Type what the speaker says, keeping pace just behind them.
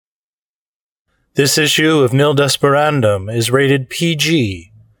This issue of Nil Desperandum is rated PG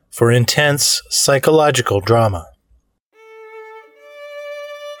for intense psychological drama.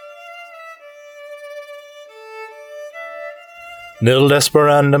 Nil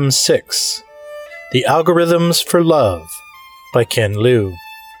Desperandum 6, The Algorithms for Love by Ken Liu.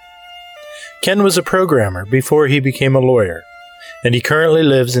 Ken was a programmer before he became a lawyer, and he currently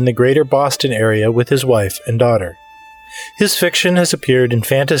lives in the greater Boston area with his wife and daughter. His fiction has appeared in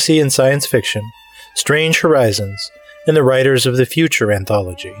fantasy and science fiction, Strange Horizons, and the Writers of the Future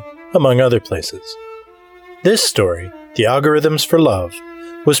anthology, among other places. This story, The Algorithms for Love,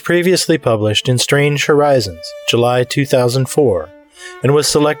 was previously published in Strange Horizons, July 2004, and was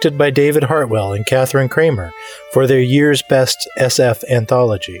selected by David Hartwell and Catherine Kramer for their Year's Best SF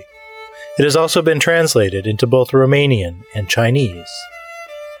anthology. It has also been translated into both Romanian and Chinese.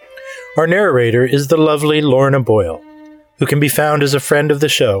 Our narrator is the lovely Lorna Boyle, who can be found as a friend of the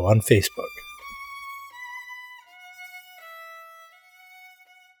show on Facebook.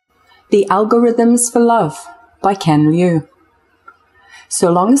 The Algorithms for Love by Ken Liu. So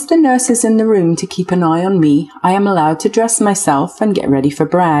long as the nurse is in the room to keep an eye on me, I am allowed to dress myself and get ready for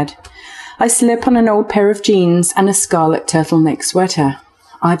Brad. I slip on an old pair of jeans and a scarlet turtleneck sweater.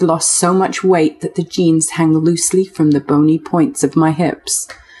 I've lost so much weight that the jeans hang loosely from the bony points of my hips.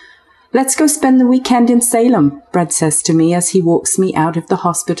 Let's go spend the weekend in Salem, Brad says to me as he walks me out of the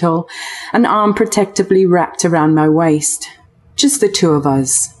hospital, an arm protectively wrapped around my waist. Just the two of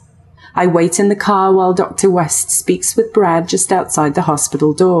us. I wait in the car while Dr. West speaks with Brad just outside the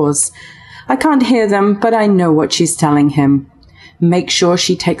hospital doors. I can't hear them, but I know what she's telling him. Make sure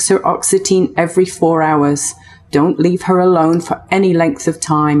she takes her Oxetine every 4 hours. Don't leave her alone for any length of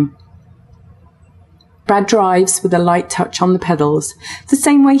time. Brad drives with a light touch on the pedals, the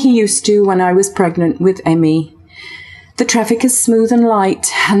same way he used to when I was pregnant with Emmy. The traffic is smooth and light,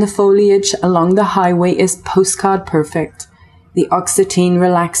 and the foliage along the highway is postcard perfect. The Oxetine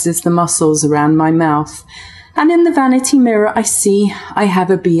relaxes the muscles around my mouth, and in the vanity mirror I see I have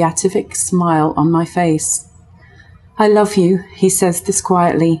a beatific smile on my face. I love you, he says this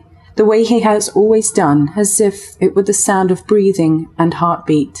quietly, the way he has always done, as if it were the sound of breathing and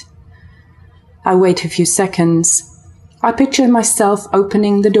heartbeat. I wait a few seconds. I picture myself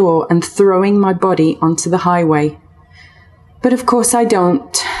opening the door and throwing my body onto the highway. But of course I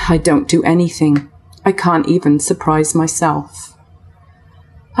don't. I don't do anything. I can't even surprise myself.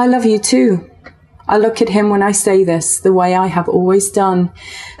 I love you too. I look at him when I say this, the way I have always done,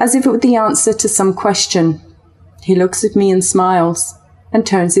 as if it were the answer to some question. He looks at me and smiles, and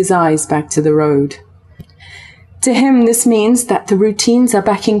turns his eyes back to the road. To him, this means that the routines are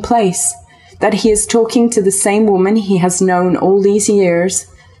back in place, that he is talking to the same woman he has known all these years,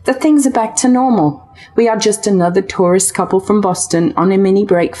 that things are back to normal. We are just another tourist couple from Boston on a mini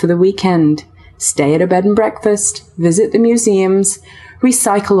break for the weekend. Stay at a bed and breakfast, visit the museums,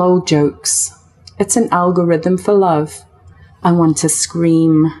 recycle old jokes. It's an algorithm for love. I want to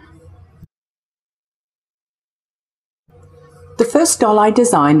scream. The first doll I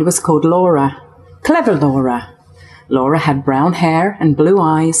designed was called Laura. Clever Laura. Laura had brown hair and blue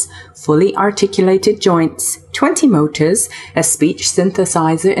eyes, fully articulated joints, 20 motors, a speech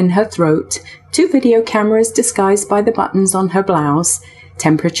synthesizer in her throat, 2 video cameras disguised by the buttons on her blouse,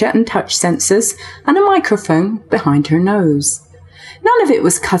 temperature and touch sensors, and a microphone behind her nose. None of it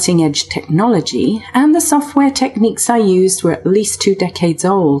was cutting-edge technology, and the software techniques I used were at least 2 decades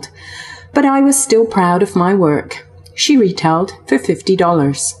old. But I was still proud of my work. She retailed for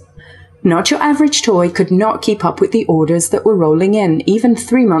 $50. Not Your Average Toy could not keep up with the orders that were rolling in, even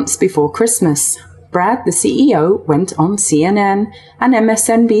 3 months before Christmas. Brad, the CEO, went on CNN and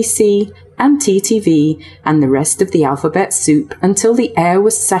MSNBC and TTV and the rest of the alphabet soup until the air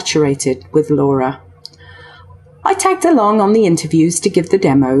was saturated with Laura. I tagged along on the interviews to give the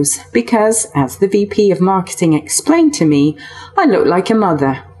demos because, as the VP of Marketing explained to me, I looked like a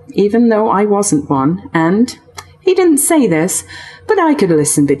mother, even though I wasn't one, and he didn't say this, but I could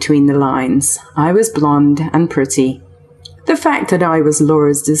listen between the lines. I was blonde and pretty. The fact that I was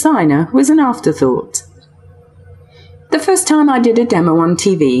Laura's designer was an afterthought. The first time I did a demo on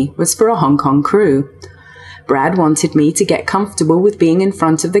TV was for a Hong Kong crew. Brad wanted me to get comfortable with being in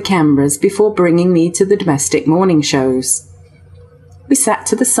front of the cameras before bringing me to the domestic morning shows. We sat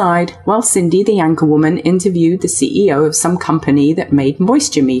to the side while Cindy, the anchorwoman, interviewed the CEO of some company that made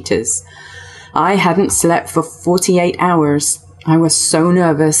moisture meters. I hadn't slept for 48 hours. I was so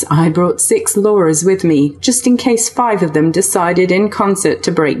nervous I brought 6 Lauras with me, just in case 5 of them decided in concert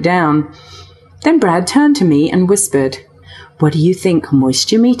to break down. Then Brad turned to me and whispered, "What do you think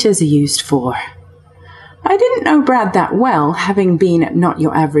moisture meters are used for?" I didn't know Brad that well, having been at Not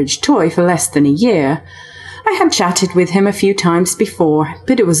Your Average Toy for less than a year. I had chatted with him a few times before,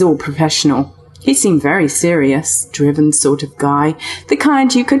 but it was all professional. He seemed very serious, driven sort of guy, the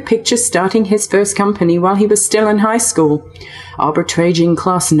kind you could picture starting his first company while he was still in high school. Arbitraging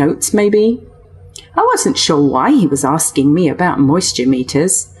class notes, maybe? I wasn't sure why he was asking me about moisture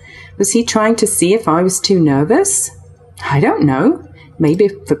meters. Was he trying to see if I was too nervous? I don't know. Maybe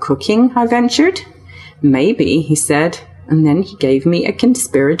for cooking, I ventured. Maybe, he said, and then he gave me a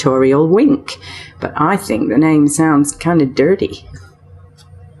conspiratorial wink. But I think the name sounds kind of dirty.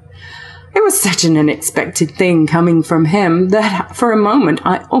 It was such an unexpected thing coming from him that for a moment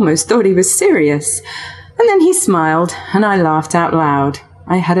I almost thought he was serious. And then he smiled, and I laughed out loud.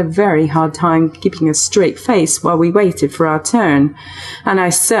 I had a very hard time keeping a straight face while we waited for our turn, and I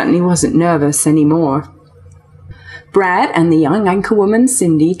certainly wasn't nervous anymore. Brad and the young anchorwoman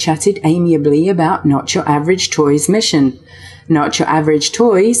Cindy chatted amiably about Not Your Average Toys' mission. Not Your Average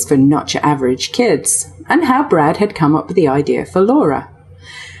Toys for Not Your Average Kids, and how Brad had come up with the idea for Laura.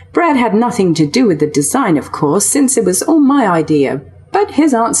 Brad had nothing to do with the design, of course, since it was all my idea, but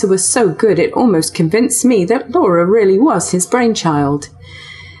his answer was so good it almost convinced me that Laura really was his brainchild.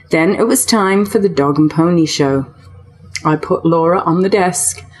 Then it was time for the dog and pony show. I put Laura on the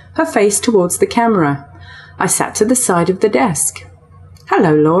desk, her face towards the camera. I sat to the side of the desk.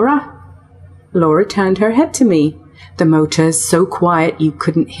 "Hello, Laura." Laura turned her head to me, the motors so quiet you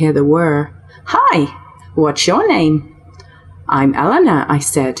couldn't hear the whir. "Hi, what's your name?" "I'm Eleanor," I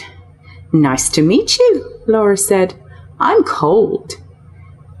said. "Nice to meet you," Laura said. "I'm cold."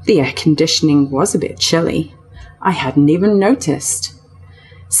 The air conditioning was a bit chilly. I hadn't even noticed.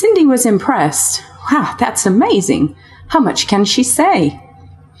 Cindy was impressed. "Wow, that's amazing. How much can she say?"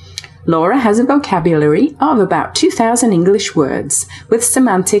 Laura has a vocabulary of about 2,000 English words, with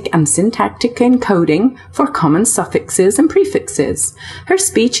semantic and syntactic encoding for common suffixes and prefixes. Her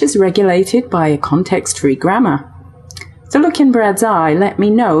speech is regulated by a context-free grammar. The look in Brad's eye let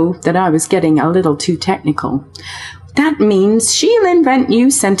me know that I was getting a little too technical. That means she'll invent new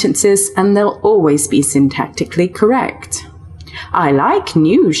sentences and they'll always be syntactically correct. "I like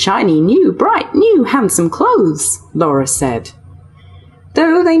new, shiny, new, bright, new, handsome clothes," Laura said.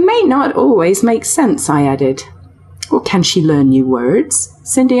 "Though they may not always make sense," I added. "Well, can she learn new words?"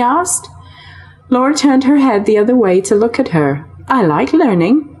 Cindy asked. Laura turned her head the other way to look at her. "I like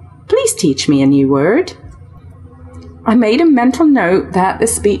learning. Please teach me a new word." I made a mental note that the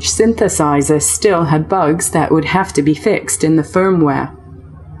speech synthesizer still had bugs that would have to be fixed in the firmware.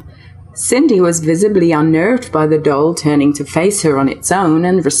 Cindy was visibly unnerved by the doll turning to face her on its own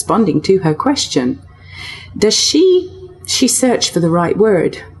and responding to her question. "Does she searched for the right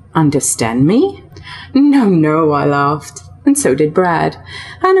word. Understand me?" No, I laughed. And so did Brad.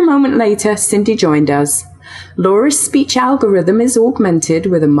 And a moment later, Cindy joined us. Laura's speech algorithm is augmented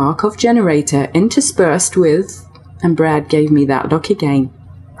with a Markov generator interspersed with... And Brad gave me that look again.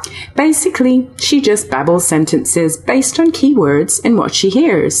 Basically, she just babbles sentences based on keywords in what she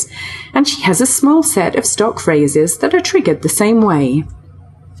hears. And she has a small set of stock phrases that are triggered the same way.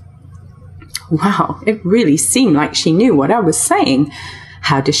 Wow, it really seemed like she knew what I was saying.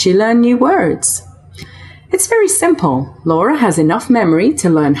 How does she learn new words? It's very simple. Laura has enough memory to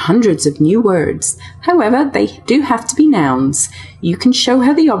learn hundreds of new words. However, they do have to be nouns. You can show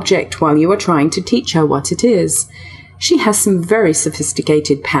her the object while you are trying to teach her what it is. She has some very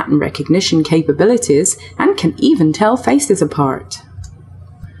sophisticated pattern recognition capabilities and can even tell faces apart.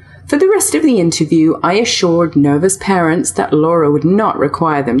 For the rest of the interview, I assured nervous parents that Laura would not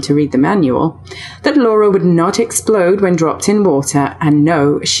require them to read the manual, that Laura would not explode when dropped in water, and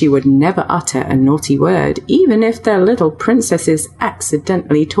no, she would never utter a naughty word, even if their little princesses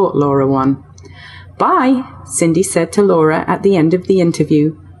accidentally taught Laura one. "Bye," Cindy said to Laura at the end of the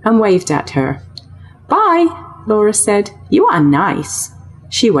interview, and waved at her. "Bye," Laura said. "You are nice."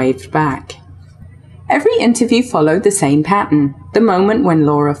 She waved back. Every interview followed the same pattern. The moment when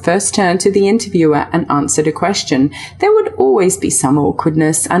Laura first turned to the interviewer and answered a question, there would always be some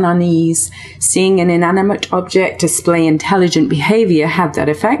awkwardness and unease. Seeing an inanimate object display intelligent behavior had that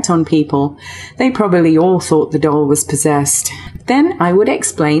effect on people. They probably all thought the doll was possessed. Then I would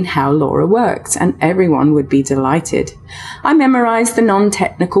explain how Laura worked, and everyone would be delighted. I memorized the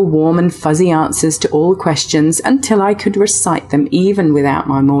non-technical, warm and fuzzy answers to all questions until I could recite them even without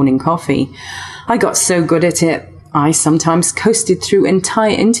my morning coffee. I got so good at it, I sometimes coasted through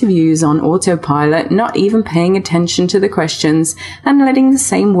entire interviews on autopilot, not even paying attention to the questions and letting the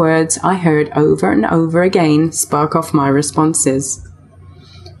same words I heard over and over again spark off my responses.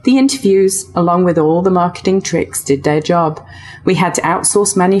 The interviews, along with all the marketing tricks, did their job. We had to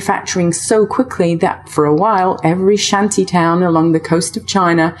outsource manufacturing so quickly that for a while every shanty town along the coast of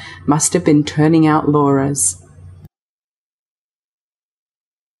China must have been turning out Lauras.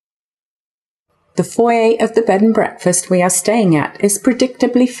 The foyer of the bed and breakfast we are staying at is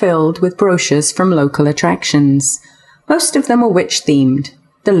predictably filled with brochures from local attractions. Most of them are witch-themed.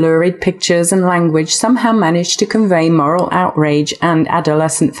 The lurid pictures and language somehow manage to convey moral outrage and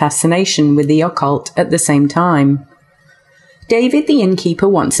adolescent fascination with the occult at the same time. David, the innkeeper,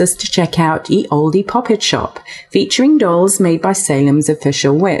 wants us to check out Ye Olde Poppet Shop, featuring dolls made by Salem's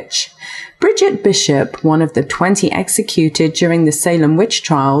official witch. Bridget Bishop, one of the 20 executed during the Salem witch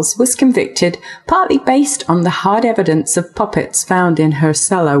trials, was convicted partly based on the hard evidence of puppets found in her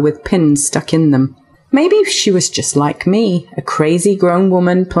cellar with pins stuck in them. Maybe she was just like me, a crazy grown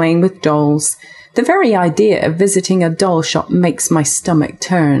woman playing with dolls. The very idea of visiting a doll shop makes my stomach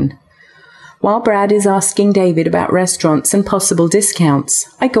turn. While Brad is asking David about restaurants and possible discounts,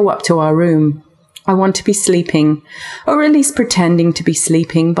 I go up to our room. I want to be sleeping, or at least pretending to be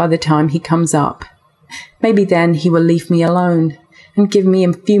sleeping by the time he comes up. Maybe then he will leave me alone and give me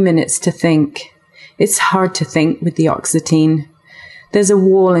a few minutes to think. It's hard to think with the Oxetine. There's a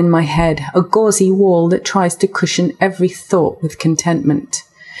wall in my head, a gauzy wall that tries to cushion every thought with contentment.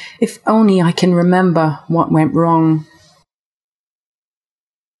 If only I can remember what went wrong.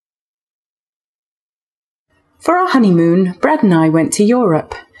 For our honeymoon, Brad and I went to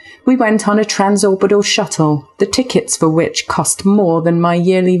Europe. We went on a transorbital shuttle, the tickets for which cost more than my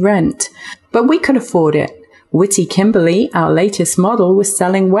yearly rent. But we could afford it. Witty Kimberly, our latest model, was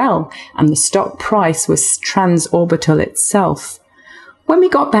selling well, and the stock price was transorbital itself. When we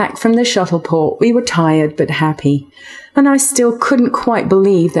got back from the shuttleport, we were tired but happy, and I still couldn't quite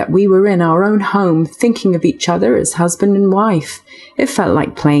believe that we were in our own home thinking of each other as husband and wife. It felt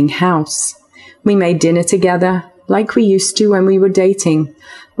like playing house. We made dinner together, like we used to when we were dating.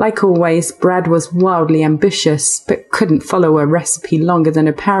 Like always, Brad was wildly ambitious, but couldn't follow a recipe longer than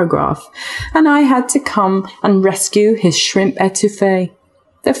a paragraph, and I had to come and rescue his shrimp etouffee.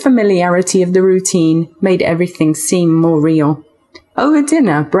 The familiarity of the routine made everything seem more real. Over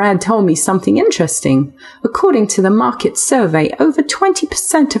dinner, Brad told me something interesting. According to the market survey, over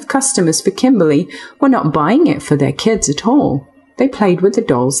 20% of customers for Kimberly were not buying it for their kids at all. They played with the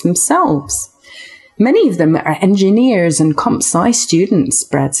dolls themselves. Many of them are engineers and comp-sci students,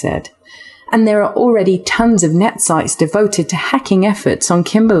 Brad said. And there are already tons of net sites devoted to hacking efforts on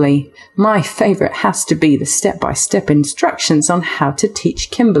Kimberly. My favorite has to be the step-by-step instructions on how to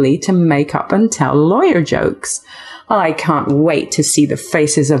teach Kimberly to make up and tell lawyer jokes. I can't wait to see the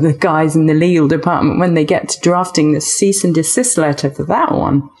faces of the guys in the legal department when they get to drafting the cease and desist letter for that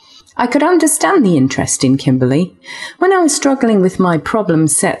one. I could understand the interest in Kimberly. When I was struggling with my problem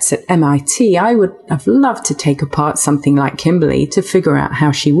sets at MIT, I would have loved to take apart something like Kimberly to figure out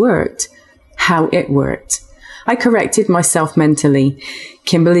how she worked, how it worked. I corrected myself mentally.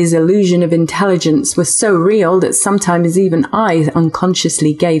 Kimberly's illusion of intelligence was so real that sometimes even I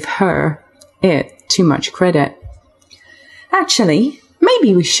unconsciously gave it too much credit. Actually,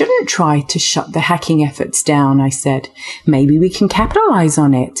 maybe we shouldn't try to shut the hacking efforts down, I said. Maybe we can capitalize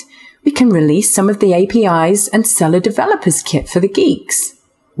on it. We can release some of the APIs and sell a developer's kit for the geeks.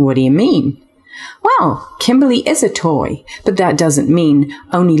 What do you mean? Well, Kimberly is a toy, but that doesn't mean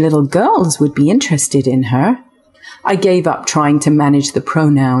only little girls would be interested in her. I gave up trying to manage the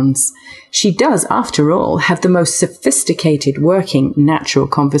pronouns. She does, after all, have the most sophisticated working natural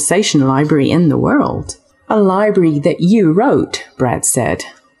conversation library in the world. A library that you wrote, Brad said.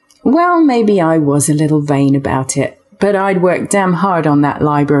 Well, maybe I was a little vain about it, but I'd worked damn hard on that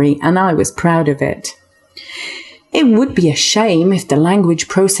library, and I was proud of it. It would be a shame if the language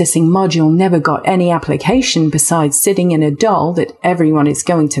processing module never got any application besides sitting in a doll that everyone is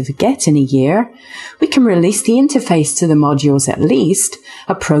going to forget in a year. We can release the interface to the modules at least,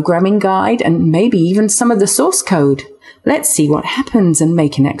 a programming guide, and maybe even some of the source code. Let's see what happens and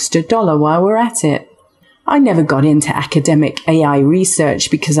make an extra $1 while we're at it. I never got into academic AI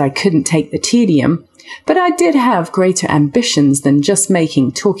research because I couldn't take the tedium, but I did have greater ambitions than just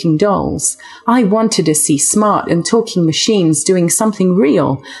making talking dolls. I wanted to see smart and talking machines doing something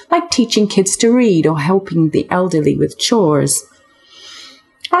real, like teaching kids to read or helping the elderly with chores.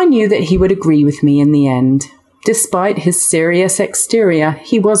 I knew that he would agree with me in the end. Despite his serious exterior,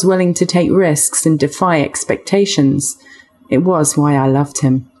 he was willing to take risks and defy expectations. It was why I loved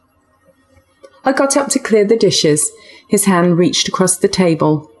him. I got up to clear the dishes. His hand reached across the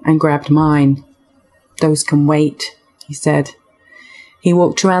table and grabbed mine. Those can wait, he said. He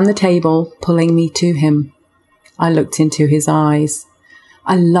walked around the table, pulling me to him. I looked into his eyes.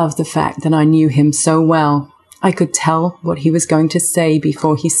 I love the fact that I knew him so well. I could tell what he was going to say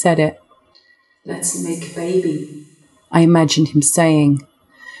before he said it. "Let's make a baby," I imagined him saying.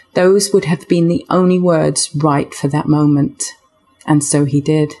 Those would have been the only words right for that moment. And so he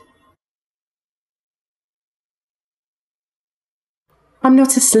did. I'm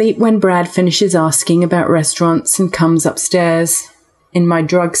not asleep when Brad finishes asking about restaurants and comes upstairs. In my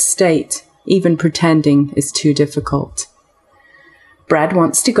drugged state, even pretending is too difficult. Brad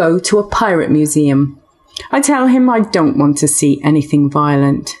wants to go to a pirate museum. I tell him I don't want to see anything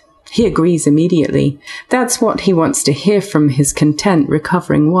violent. He agrees immediately. That's what he wants to hear from his content,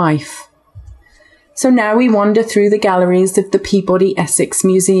 recovering wife. So now we wander through the galleries of the Peabody Essex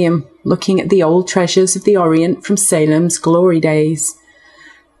Museum, looking at the old treasures of the Orient from Salem's glory days.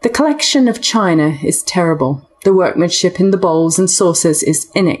 The collection of china is terrible. The workmanship in the bowls and saucers is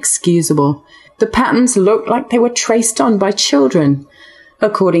inexcusable. The patterns look like they were traced on by children.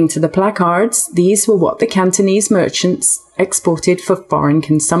 According to the placards, these were what the Cantonese merchants exported for foreign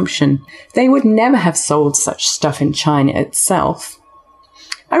consumption. They would never have sold such stuff in China itself.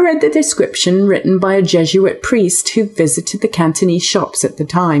 I read the description written by a Jesuit priest who visited the Cantonese shops at the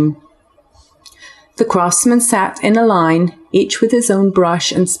time. The craftsmen sat in a line, each with his own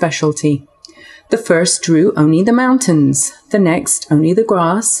brush and specialty. The first drew only the mountains, the next only the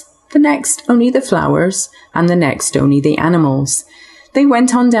grass, the next only the flowers, and the next only the animals. They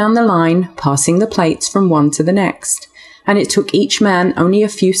went on down the line, passing the plates from one to the next, and it took each man only a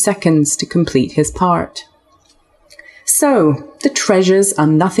few seconds to complete his part. So, the treasures are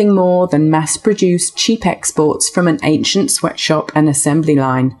nothing more than mass-produced cheap exports from an ancient sweatshop and assembly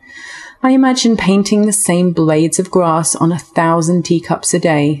line. I imagine painting the same blades of grass on 1,000 teacups a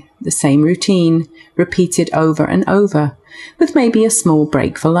day, the same routine, repeated over and over, with maybe a small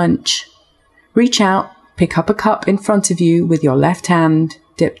break for lunch. Reach out, pick up a cup in front of you with your left hand,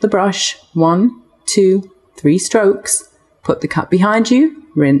 dip the brush, 1, 2, 3 strokes, put the cup behind you,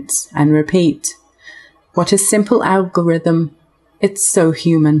 rinse and repeat. What a simple algorithm. It's so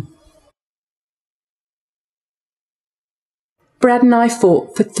human. Brad and I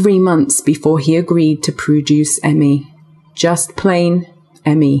fought for 3 months before he agreed to produce Emmy. Just plain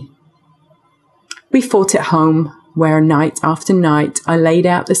Emmy. We fought at home, where night after night I laid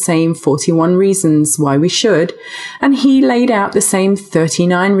out the same 41 reasons why we should, and he laid out the same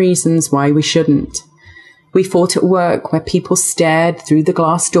 39 reasons why we shouldn't. We fought at work, where people stared through the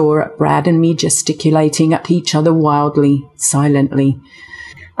glass door at Brad and me gesticulating at each other wildly, silently.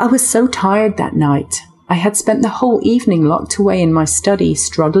 I was so tired that night. I had spent the whole evening locked away in my study,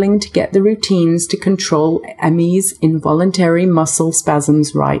 struggling to get the routines to control Emmy's involuntary muscle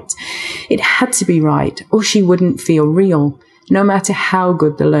spasms right. It had to be right, or she wouldn't feel real, no matter how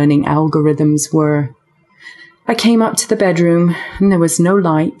good the learning algorithms were. I came up to the bedroom, and there was no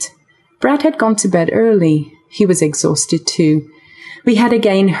light. Brad had gone to bed early. He was exhausted too. We had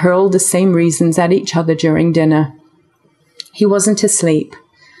again hurled the same reasons at each other during dinner. He wasn't asleep.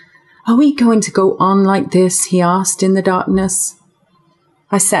 "Are we going to go on like this?" he asked in the darkness.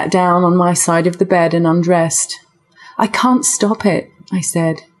 I sat down on my side of the bed and undressed. "I can't stop it," I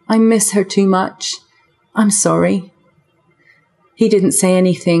said. "I miss her too much. I'm sorry." He didn't say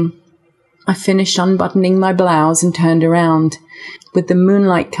anything. I finished unbuttoning my blouse and turned around. With the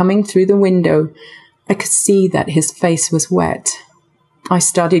moonlight coming through the window, I could see that his face was wet. I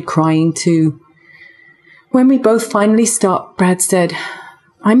started crying too. When we both finally stopped, Brad said,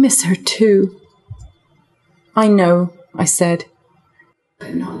 "I miss her too." "I know," I said.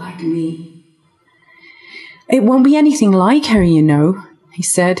 "But not like me." "It won't be anything like her, you know," he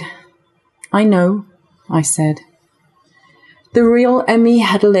said. "I know," I said. The real Emmy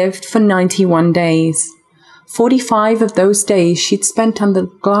had lived for 91 days. 45 of those days she'd spent under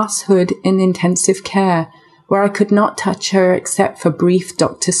the glass hood in intensive care, where I could not touch her except for brief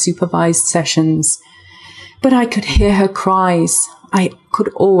doctor-supervised sessions. But I could hear her cries. I could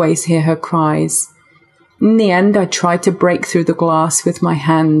always hear her cries. In the end, I tried to break through the glass with my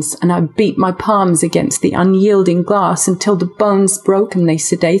hands, and I beat my palms against the unyielding glass until the bones broke and they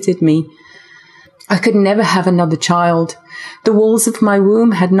sedated me. I could never have another child. The walls of my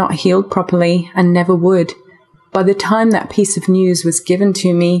womb had not healed properly and never would. By the time that piece of news was given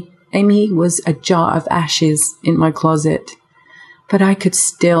to me, Amy was a jar of ashes in my closet. But I could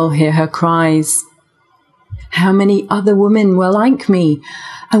still hear her cries. How many other women were like me?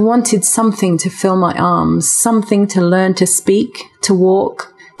 I wanted something to fill my arms, something to learn to speak, to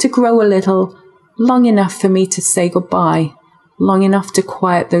walk, to grow a little, long enough for me to say goodbye, long enough to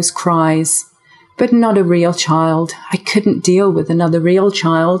quiet those cries. But not a real child. I couldn't deal with another real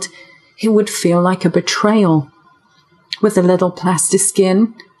child. It would feel like a betrayal. With a little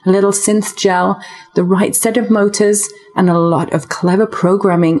plastiskin, a little synth gel, the right set of motors, and a lot of clever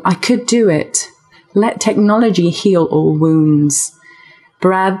programming, I could do it. Let technology heal all wounds.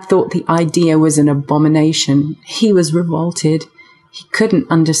 Brad thought the idea was an abomination. He was revolted. He couldn't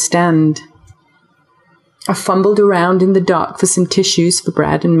understand. I fumbled around in the dark for some tissues for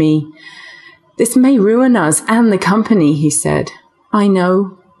Brad and me. "This may ruin us and the company," he said. "I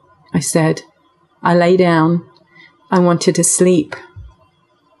know," I said. I lay down. I wanted to sleep.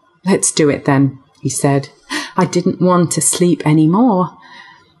 "Let's do it then," he said. I didn't want to sleep anymore.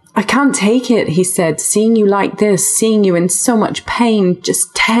 "I can't take it," he said. "Seeing you like this, seeing you in so much pain,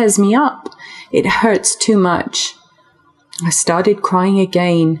 just tears me up. It hurts too much." I started crying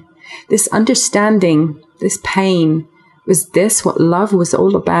again. This understanding, this pain, was this what love was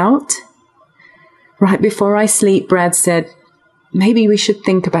all about? Right before I sleep, Brad said, "Maybe we should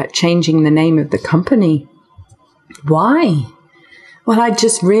think about changing the name of the company." "Why?" "Well, I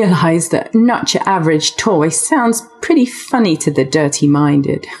just realized that not your average toy sounds pretty funny to the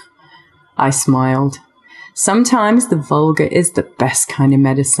dirty-minded." I smiled. Sometimes the vulgar is the best kind of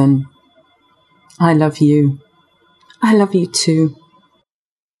medicine. "I love you." "I love you too."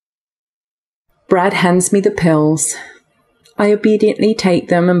 Brad hands me the pills. I obediently take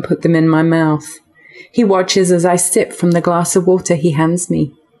them and put them in my mouth. He watches as I sip from the glass of water he hands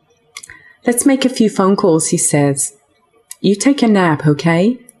me. "Let's make a few phone calls," he says. "You take a nap,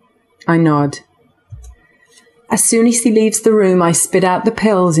 okay?" I nod. As soon as he leaves the room, I spit out the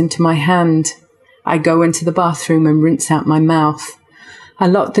pills into my hand. I go into the bathroom and rinse out my mouth. I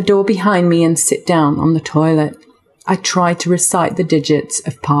lock the door behind me and sit down on the toilet. I try to recite the digits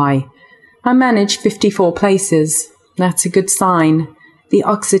of pi. I manage 54 places. That's a good sign. The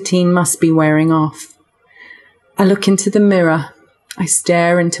oxetine must be wearing off. I look into the mirror. I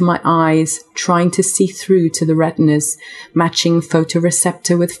stare into my eyes, trying to see through to the retinas, matching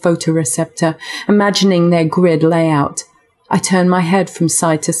photoreceptor with photoreceptor, imagining their grid layout. I turn my head from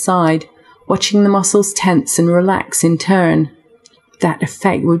side to side, watching the muscles tense and relax in turn. That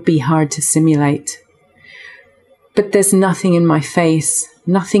effect would be hard to simulate. But there's nothing in my face,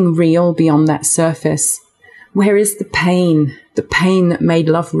 nothing real beyond that surface. Where is the pain that made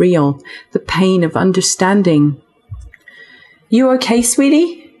love real, the pain of understanding? "You okay,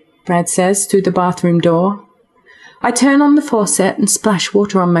 sweetie?" Brad says through the bathroom door. I turn on the faucet and splash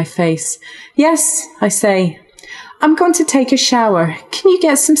water on my face. "Yes," I say. "I'm going to take a shower. Can you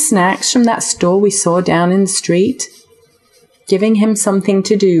get some snacks from that store we saw down in the street?" Giving him something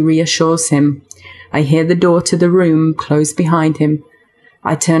to do reassures him. I hear the door to the room close behind him.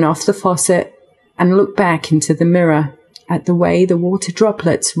 I turn off the faucet and look back into the mirror at the way the water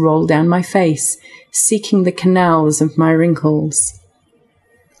droplets roll down my face, seeking the canals of my wrinkles.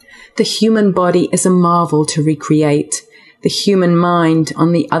 The human body is a marvel to recreate. The human mind,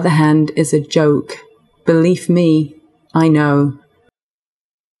 on the other hand, is a joke. Believe me, I know.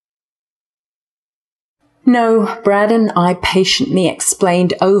 No, Brad and I patiently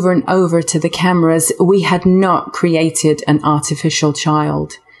explained over and over to the cameras we had not created an artificial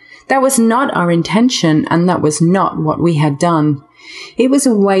child. That was not our intention, and that was not what we had done. It was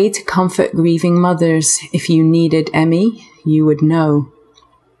a way to comfort grieving mothers. If you needed Emmy, you would know.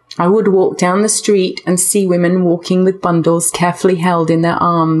 I would walk down the street and see women walking with bundles carefully held in their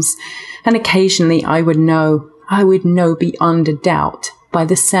arms, and occasionally I would know beyond a doubt by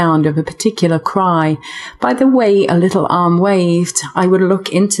the sound of a particular cry, by the way a little arm waved. I would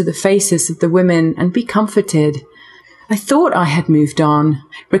look into the faces of the women and be comforted. I thought I had moved on,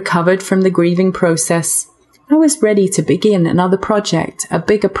 recovered from the grieving process. I was ready to begin another project, a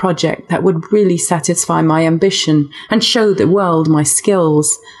bigger project that would really satisfy my ambition and show the world my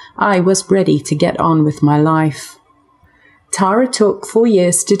skills. I was ready to get on with my life. Tara took 4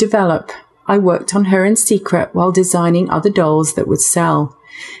 years to develop. I worked on her in secret while designing other dolls that would sell.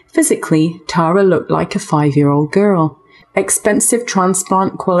 Physically, Tara looked like a 5-year-old girl. Expensive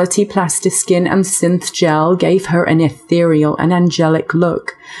transplant quality plastiskin and synth gel gave her an ethereal and angelic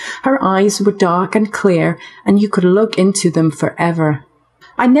look. Her eyes were dark and clear, and you could look into them forever.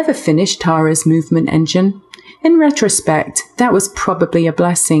 I never finished Tara's movement engine. In retrospect, that was probably a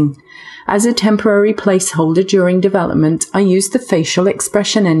blessing. As a temporary placeholder during development, I used the facial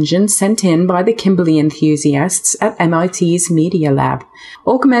expression engine sent in by the Kimberly enthusiasts at MIT's Media Lab.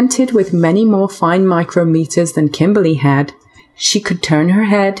 Augmented with many more fine micrometers than Kimberly had, she could turn her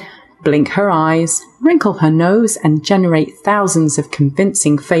head, blink her eyes, wrinkle her nose, and generate thousands of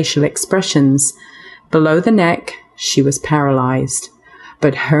convincing facial expressions. Below the neck, she was paralyzed.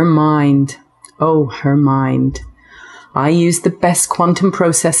 But her mind, oh, her mind. I used the best quantum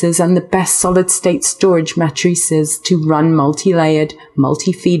processors and the best solid-state storage matrices to run multi-layered,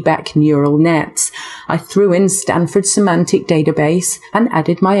 multi-feedback neural nets. I threw in Stanford Semantic Database and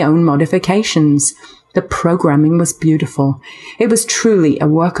added my own modifications. The programming was beautiful. It was truly a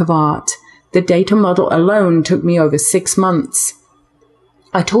work of art. The data model alone took me over 6 months.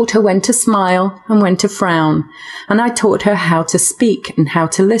 I taught her when to smile and when to frown, and I taught her how to speak and how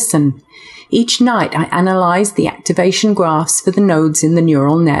to listen. Each night I analyzed the activation graphs for the nodes in the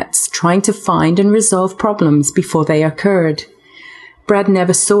neural nets, trying to find and resolve problems before they occurred. Brad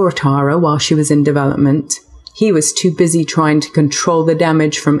never saw Tara while she was in development. He was too busy trying to control the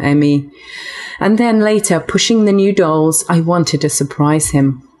damage from Emmy. And then later, pushing the new dolls, I wanted to surprise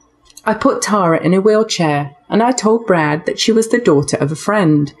him. I put Tara in a wheelchair, and I told Brad that she was the daughter of a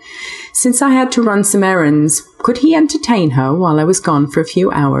friend. Since I had to run some errands, could he entertain her while I was gone for a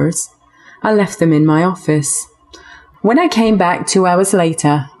few hours? I left them in my office. When I came back 2 hours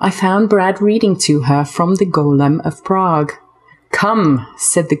later, I found Brad reading to her from the Golem of Prague. "Come,"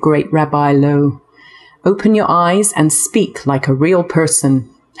 said the great Rabbi Low. "Open your eyes and speak like a real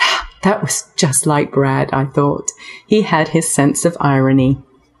person." That was just like Brad, I thought. He had his sense of irony.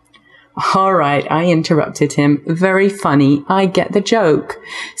 "All right," I interrupted him. "Very funny. I get the joke.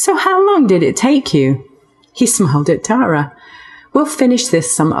 So how long did it take you?" He smiled at Tara. "We'll finish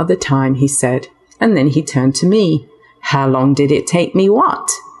this some other time," he said. And then he turned to me. "How long did it take me what?"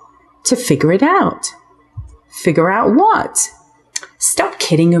 "To figure it out." "Figure out what?" "Stop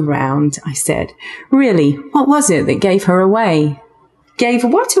kidding around," I said. "Really, what was it that gave her away?" "Gave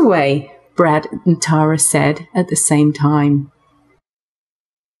what away?" Brad and Tara said at the same time.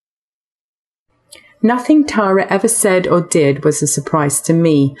 Nothing Tara ever said or did was a surprise to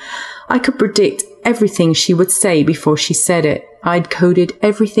me. I could predict everything she would say before she said it. I'd coded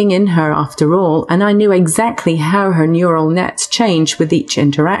everything in her after all, and I knew exactly how her neural nets changed with each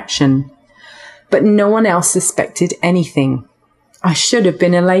interaction. But no one else suspected anything. I should have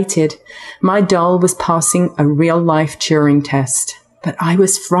been elated. My doll was passing a real-life Turing test. But I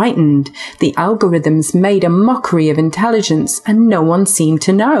was frightened. The algorithms made a mockery of intelligence, and no one seemed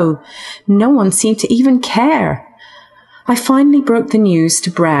to know. No one seemed to even care. I finally broke the news to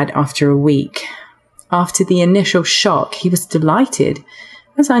Brad after a week. After the initial shock, he was delighted,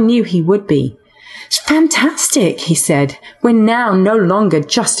 as I knew he would be. "It's fantastic," he said. "We're now no longer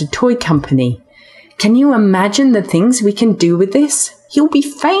just a toy company. Can you imagine the things we can do with this? You'll be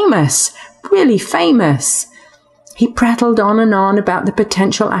famous, really famous." He prattled on and on about the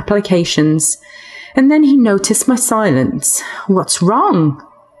potential applications, and then he noticed my silence. "What's wrong?"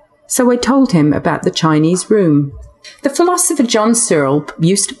 So I told him about the Chinese room. The philosopher John Searle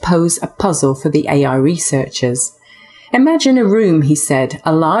used to pose a puzzle for the AI researchers. "Imagine a room," he said,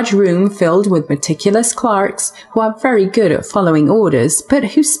 "a large room filled with meticulous clerks who are very good at following orders,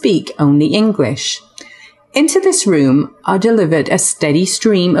 but who speak only English. Into this room are delivered a steady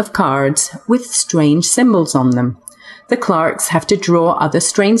stream of cards with strange symbols on them. The clerks have to draw other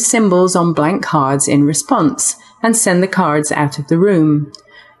strange symbols on blank cards in response and send the cards out of the room.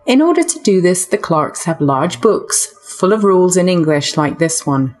 In order to do this, the clerks have large books full of rules in English like this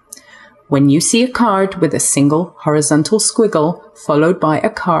one. When you see a card with a single horizontal squiggle followed by a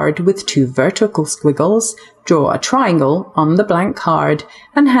card with 2 vertical squiggles, draw a triangle on the blank card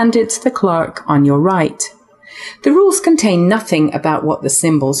and hand it to the clerk on your right. The rules contain nothing about what the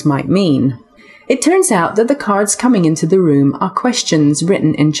symbols might mean. It turns out that the cards coming into the room are questions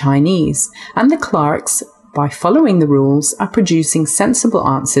written in Chinese, and the clerks, by following the rules, are producing sensible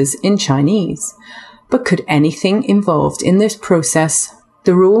answers in Chinese. But could anything involved in this process,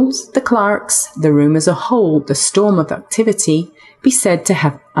 the rules, the clerks, the room as a whole, the storm of activity, be said to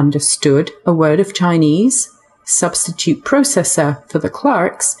have understood a word of Chinese, substitute processor for the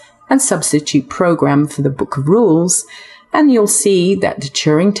clerks, and substitute program for the book of rules, and you'll see that the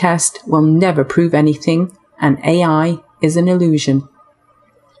Turing test will never prove anything, and AI is an illusion.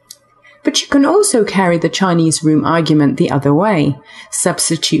 But you can also carry the Chinese room argument the other way.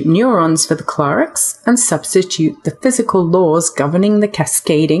 Substitute neurons for the clerks, and substitute the physical laws governing the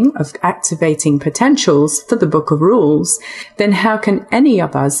cascading of activating potentials for the book of rules. Then how can any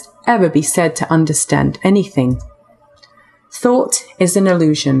of us ever be said to understand anything? Thought is an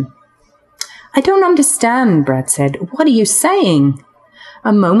illusion. "I don't understand," Brad said. "What are you saying?"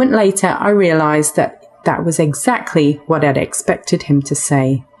 A moment later, I realized that was exactly what I'd expected him to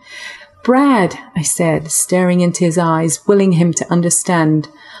say. "Brad," I said, staring into his eyes, willing him to understand,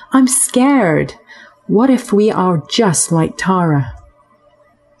 "I'm scared. What if we are just like Tara?"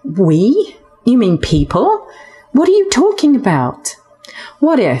 "We? You mean people? What are you talking about?"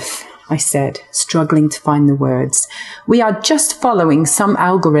 "What if," I said, struggling to find the words. We are just following some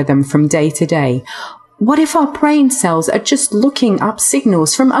algorithm from day to day. What if our brain cells are just looking up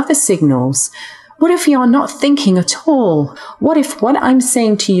signals from other signals? What if we are not thinking at all? What if what I'm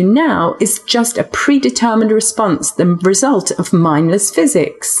saying to you now is just a predetermined response, the result of mindless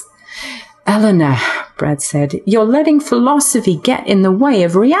physics? Eleanor, Brad said, you're letting philosophy get in the way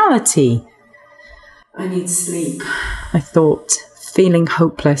of reality. I need sleep, I thought, feeling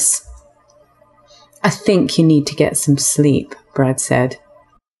hopeless. I think you need to get some sleep, Brad said.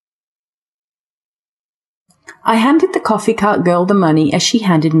 I handed the coffee cart girl the money as she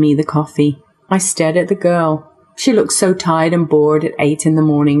handed me the coffee. I stared at the girl. She looked so tired and bored at 8 in the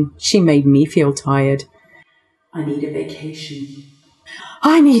morning. She made me feel tired. I need a vacation.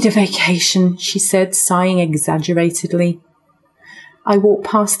 I need a vacation, she said, sighing exaggeratedly. I walked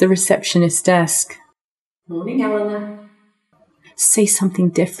past the receptionist's desk. Morning, Eleanor. Say something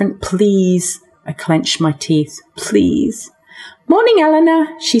different, please. I clenched my teeth. Please. Morning,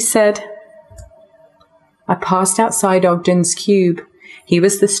 Eleanor, she said. I passed outside Ogden's cube. He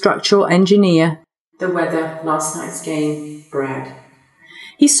was the structural engineer. The weather, last night's game, Brad.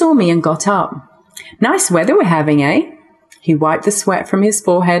 He saw me and got up. Nice weather we're having, eh? He wiped the sweat from his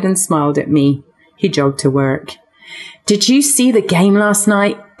forehead and smiled at me. He jogged to work. Did you see the game last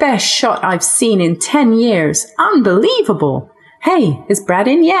night? Best shot I've seen in 10 years. Unbelievable. Hey, is Brad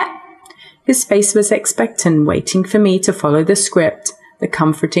in yet? His face was expectant, waiting for me to follow the script, the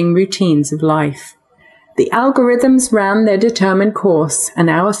comforting routines of life. The algorithms ran their determined course, and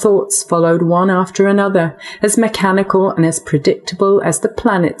our thoughts followed one after another, as mechanical and as predictable as the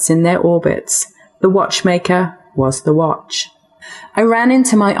planets in their orbits. The watchmaker was the watch. I ran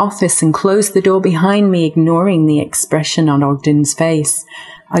into my office and closed the door behind me, ignoring the expression on Ogden's face.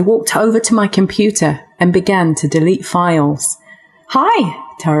 I walked over to my computer and began to delete files. Hi,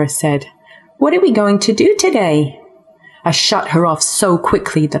 Tara said. What are we going to do today? I shut her off so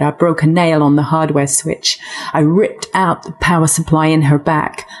quickly that I broke a nail on the hardware switch. I ripped out the power supply in her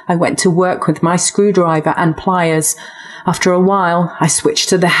back. I went to work with my screwdriver and pliers. After a while, I switched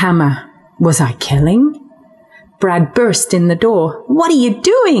to the hammer. Was I killing? Brad burst in the door. What are you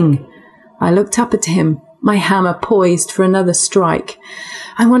doing? I looked up at him, my hammer poised for another strike.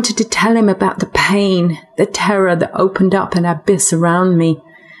 I wanted to tell him about the pain, the terror that opened up an abyss around me.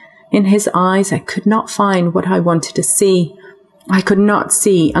 In his eyes, I could not find what I wanted to see. I could not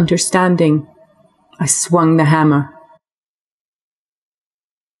see understanding. I swung the hammer.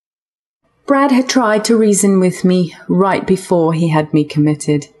 Brad had tried to reason with me right before he had me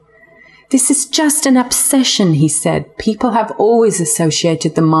committed. This is just an obsession, he said. People have always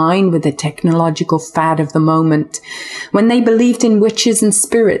associated the mind with the technological fad of the moment. When they believed in witches and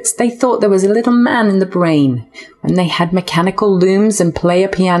spirits, they thought there was a little man in the brain. When they had mechanical looms and player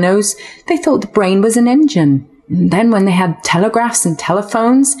pianos, they thought the brain was an engine. And then when they had telegraphs and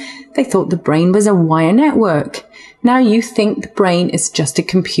telephones, they thought the brain was a wire network. Now you think the brain is just a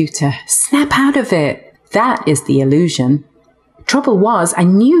computer. Snap out of it. That is the illusion. Trouble was, I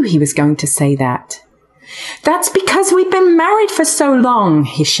knew he was going to say that. That's because we've been married for so long,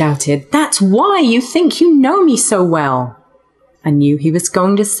 he shouted. That's why you think you know me so well. I knew he was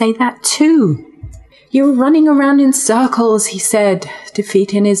going to say that too. You're running around in circles, he said,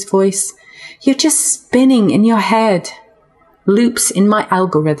 defeat in his voice. You're just spinning in your head. Loops in my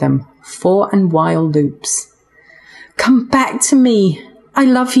algorithm, for and while loops. Come back to me. I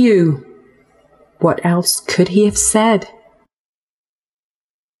love you. What else could he have said?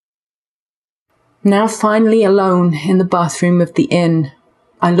 Now finally alone in the bathroom of the inn,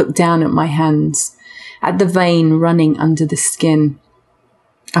 I look down at my hands, at the vein running under the skin.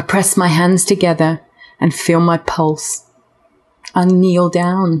 I press my hands together and feel my pulse. I kneel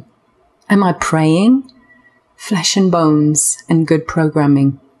down. Am I praying? Flesh and bones and good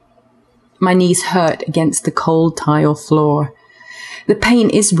programming. My knees hurt against the cold tile floor. The pain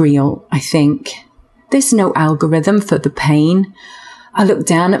is real, I think. There's no algorithm for the pain. I look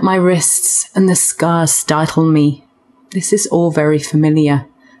down at my wrists and the scars startle me. This is all very familiar,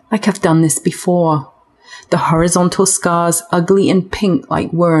 like I've done this before. The horizontal scars, ugly and pink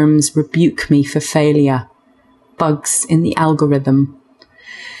like worms, rebuke me for failure. Bugs in the algorithm.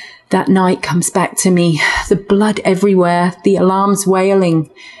 That night comes back to me, the blood everywhere, the alarms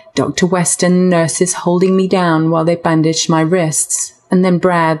wailing, Dr. Weston, nurses holding me down while they bandaged my wrists. And then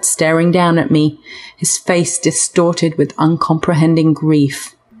Brad staring down at me, his face distorted with uncomprehending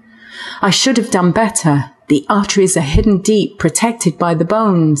grief. I should have done better. The arteries are hidden deep, protected by the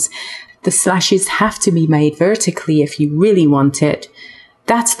bones. The slashes have to be made vertically if you really want it.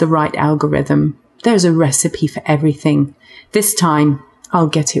 That's the right algorithm. There's a recipe for everything. This time, I'll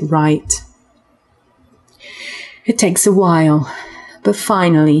get it right. It takes a while, but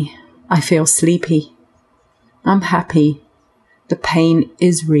finally I feel sleepy. I'm happy. The pain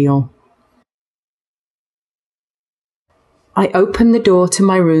is real. I open the door to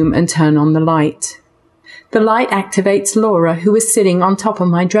my room and turn on the light. The light activates Laura, who is sitting on top of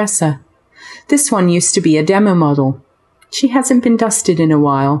my dresser. This one used to be a demo model. She hasn't been dusted in a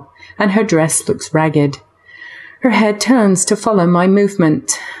while, and her dress looks ragged. Her head turns to follow my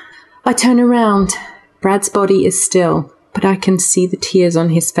movement. I turn around. Brad's body is still, but I can see the tears on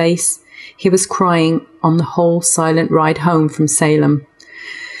his face. He was crying on the whole silent ride home from Salem.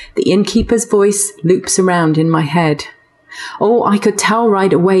 The innkeeper's voice loops around in my head. Oh, I could tell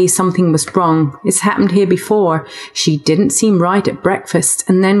right away something was wrong. It's happened here before. She didn't seem right at breakfast,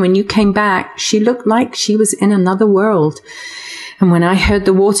 and then when you came back, she looked like she was in another world. And when I heard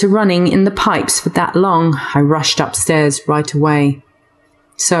the water running in the pipes for that long, I rushed upstairs right away.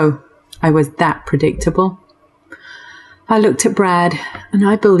 So, I was that predictable. I looked at Brad, and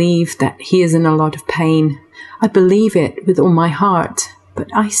I believe that he is in a lot of pain. I believe it with all my heart, but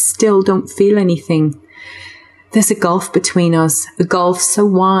I still don't feel anything. There's a gulf between us, a gulf so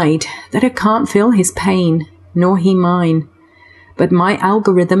wide that I can't feel his pain, nor he mine. But my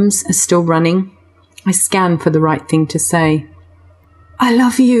algorithms are still running. I scan for the right thing to say. I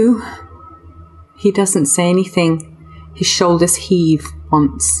love you. He doesn't say anything. His shoulders heave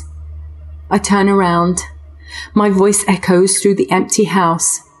once. I turn around. My voice echoes through the empty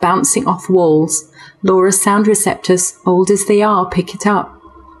house, bouncing off walls. Laura's sound receptors, old as they are, pick it up.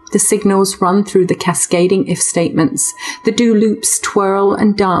 The signals run through the cascading if statements. The do loops twirl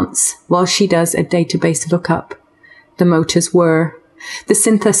and dance while she does a database lookup. The motors whir. The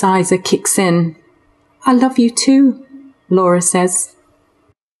synthesizer kicks in. I love you too, Laura says.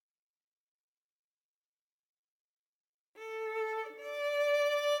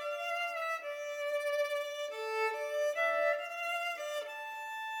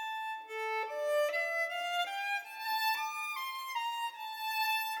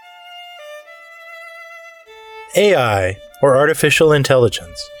 AI, or artificial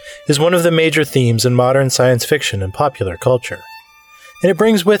intelligence, is one of the major themes in modern science fiction and popular culture, and it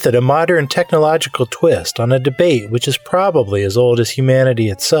brings with it a modern technological twist on a debate which is probably as old as humanity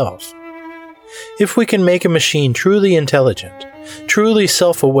itself. If we can make a machine truly intelligent, truly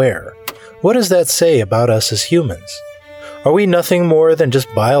self-aware, what does that say about us as humans? Are we nothing more than just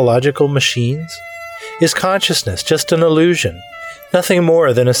biological machines? Is consciousness just an illusion? Nothing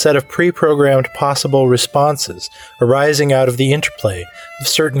more than a set of pre-programmed possible responses arising out of the interplay of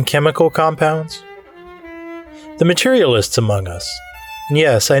certain chemical compounds? The materialists among us, and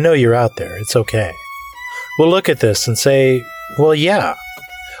yes, I know you're out there, it's okay, will look at this and say, well, yeah,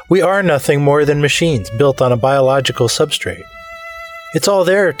 we are nothing more than machines built on a biological substrate. It's all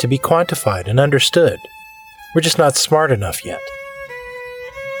there to be quantified and understood. We're just not smart enough yet.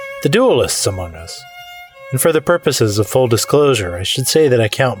 The dualists among us, and for the purposes of full disclosure, I should say that I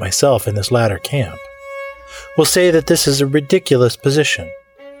count myself in this latter camp, will say that this is a ridiculous position.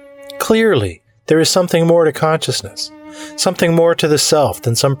 Clearly, there is something more to consciousness, something more to the self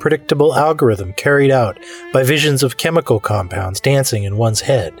than some predictable algorithm carried out by visions of chemical compounds dancing in one's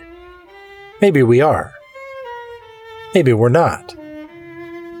head. Maybe we are. Maybe we're not.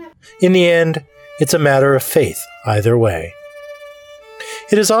 In the end, it's a matter of faith either way.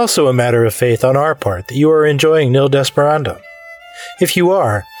 It is also a matter of faith on our part that you are enjoying Nil Desperandum. If you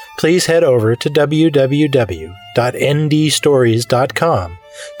are, please head over to www.ndstories.com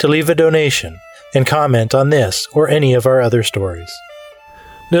to leave a donation and comment on this or any of our other stories.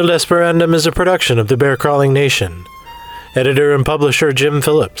 Nil Desperandum is a production of the Bear Crawling Nation. Editor and publisher Jim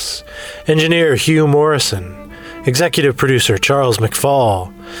Phillips. Engineer Hugh Morrison. Executive producer Charles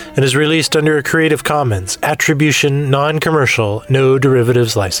McFall, and is released under a Creative Commons Attribution Non-Commercial No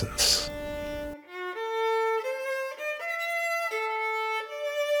Derivatives license.